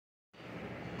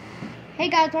Hey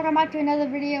guys, welcome back to another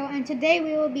video, and today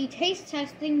we will be taste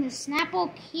testing the Snapple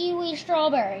Kiwi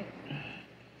Strawberry.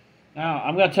 Now,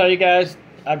 I'm going to tell you guys,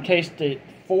 I've tasted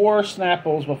 4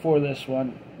 Snapples before this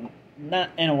one. Not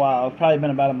in a while, it's probably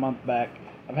been about a month back.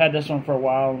 I've had this one for a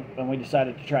while, and we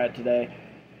decided to try it today.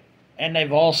 And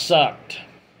they've all sucked.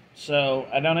 So,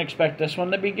 I don't expect this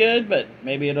one to be good, but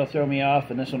maybe it'll throw me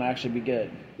off, and this one will actually be good.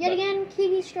 Yet again,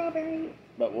 Kiwi Strawberry.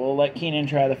 But we'll let Keenan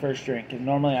try the first drink, because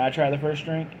normally I try the first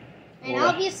drink. And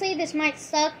obviously this might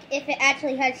suck if it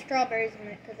actually has strawberries in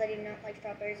it, because I do not like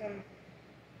strawberries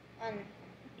on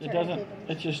it doesn't,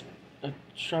 it's just a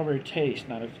strawberry taste,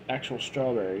 not actual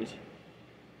strawberries.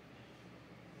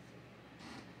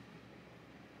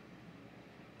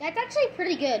 That's actually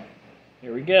pretty good.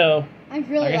 Here we go. I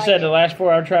really like I said, it. the last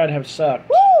 4 I've tried have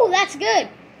sucked. Woo, that's good.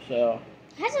 So.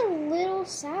 It has a little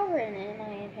sour in it, in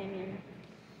my opinion.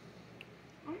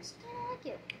 I just kind of like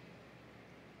it.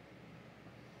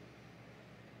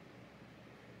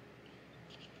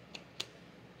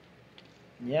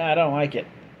 Yeah, I don't like it.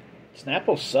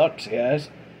 Snapple sucks, guys.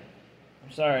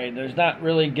 I'm sorry, there's not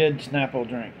really good Snapple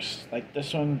drinks. Like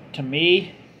this one, to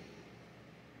me,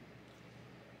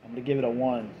 I'm going to give it a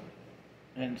 1.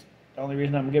 And the only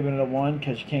reason I'm giving it a 1,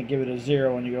 because you can't give it a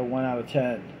 0 when you go 1 out of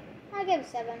 10. I give it a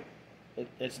 7.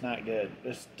 It's not good.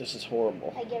 This is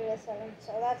horrible. I give it a 7,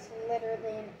 so that's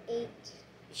literally an 8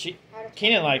 out of 10.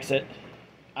 Keenan likes it.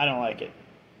 I don't like it.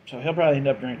 So he'll probably end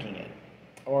up drinking it.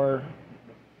 Or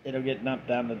it'll get dumped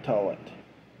down the toilet.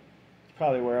 It's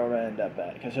probably where I'll end up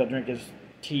at, because he'll drink his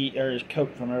tea or his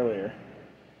Coke from earlier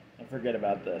and forget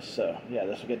about this. So yeah,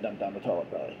 this will get dumped down the toilet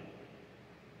probably.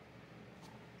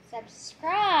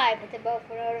 Subscribe with the bell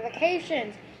for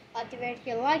notifications. Like the video if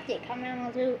you liked it.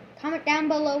 Comment down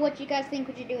below what you guys think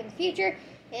we should do in the future.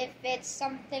 If it's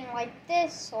something like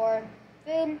this or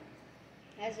food,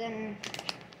 as in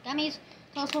gummies,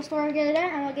 tell us what store to get it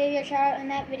at, and we'll give you a shout out in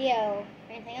that video.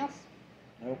 Anything else?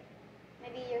 Nope.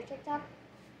 Maybe your TikTok?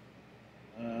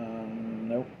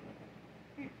 Nope.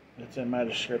 It's in my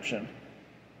description.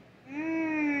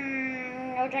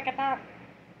 Go check it out.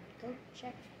 Go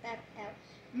check that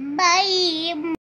out. Bye!